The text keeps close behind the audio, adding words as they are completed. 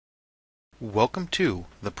Welcome to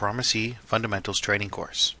the promis.e Fundamentals Training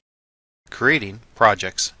Course, Creating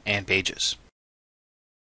Projects and Pages.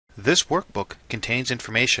 This workbook contains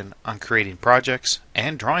information on creating projects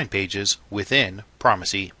and drawing pages within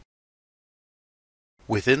promis.e.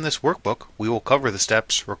 Within this workbook, we will cover the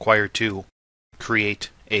steps required to create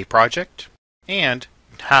a project and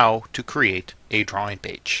how to create a drawing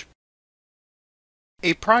page.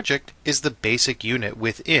 A project is the basic unit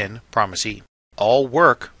within promis.e. All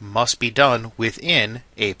work must be done within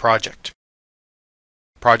a project.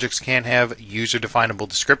 Projects can have user-definable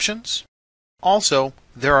descriptions. Also,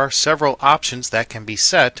 there are several options that can be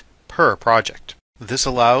set per project. This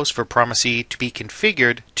allows for promis.e to be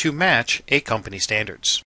configured to match a company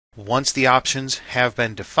standards. Once the options have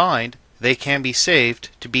been defined, they can be saved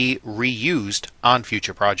to be reused on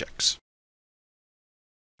future projects.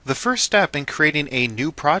 The first step in creating a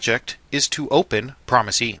new project is to open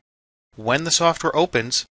promis.e. When the software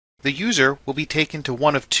opens, the user will be taken to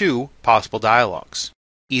one of two possible dialogues,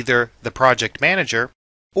 either the Project Manager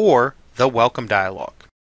or the Welcome dialog.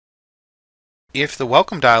 If the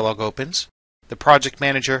Welcome dialog opens, the Project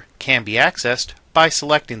Manager can be accessed by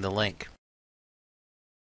selecting the link.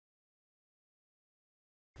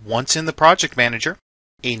 Once in the Project Manager,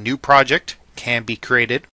 a new project can be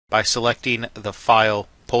created by selecting the File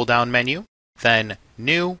pull-down menu, then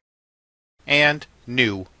New, and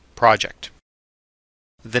New Project.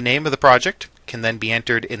 The name of the project can then be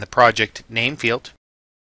entered in the project name field.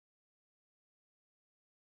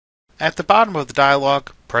 At the bottom of the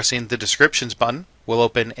dialog, pressing the Descriptions button will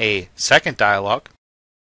open a second dialog,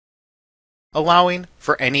 allowing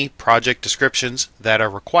for any project descriptions that are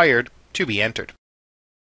required to be entered.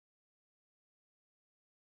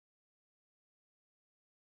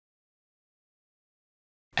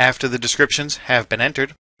 After the descriptions have been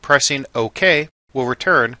entered, pressing OK will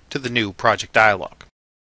return to the New Project dialog.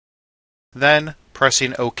 Then,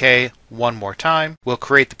 pressing OK one more time will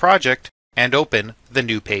create the project and open the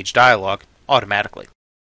New Page dialog automatically.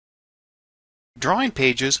 Drawing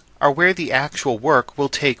pages are where the actual work will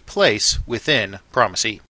take place within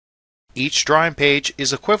promis.e. Each drawing page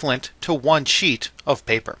is equivalent to one sheet of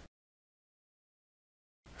paper.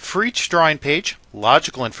 For each drawing page,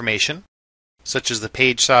 logical information, such as the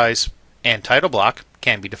page size and title block,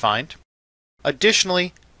 can be defined.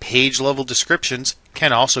 Additionally, page-level descriptions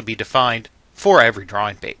can also be defined for every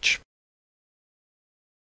drawing page.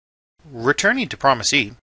 Returning to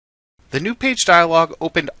promis.e, the New Page dialog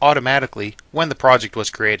opened automatically when the project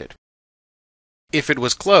was created. If it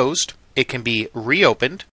was closed, it can be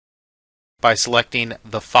reopened by selecting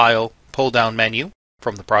the File pull-down menu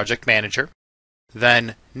from the Project Manager,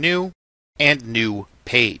 then New and New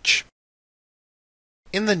Page.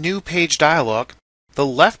 In the New Page dialog, the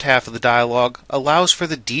left half of the dialog allows for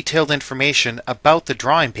the detailed information about the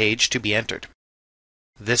drawing page to be entered.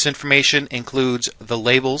 This information includes the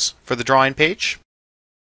labels for the drawing page,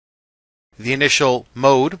 the initial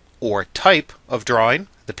mode or type of drawing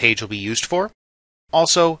the page will be used for.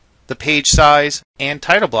 Also, the page size and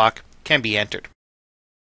title block can be entered.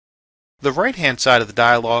 The right-hand side of the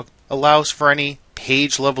dialog allows for any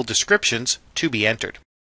page-level descriptions to be entered.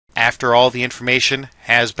 After all the information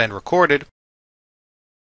has been recorded,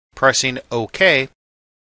 pressing OK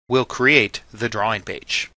will create the drawing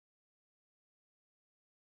page.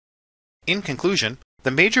 In conclusion,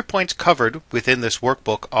 the major points covered within this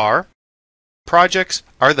workbook are: projects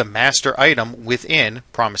are the master item within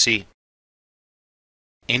promis.e.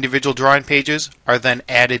 Individual drawing pages are then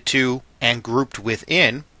added to and grouped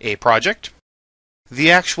within a project.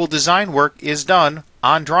 The actual design work is done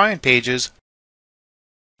on drawing pages.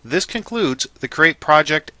 This concludes the Create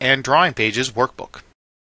Project and Drawing Pages workbook.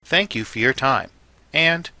 Thank you for your time,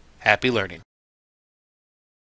 and happy learning.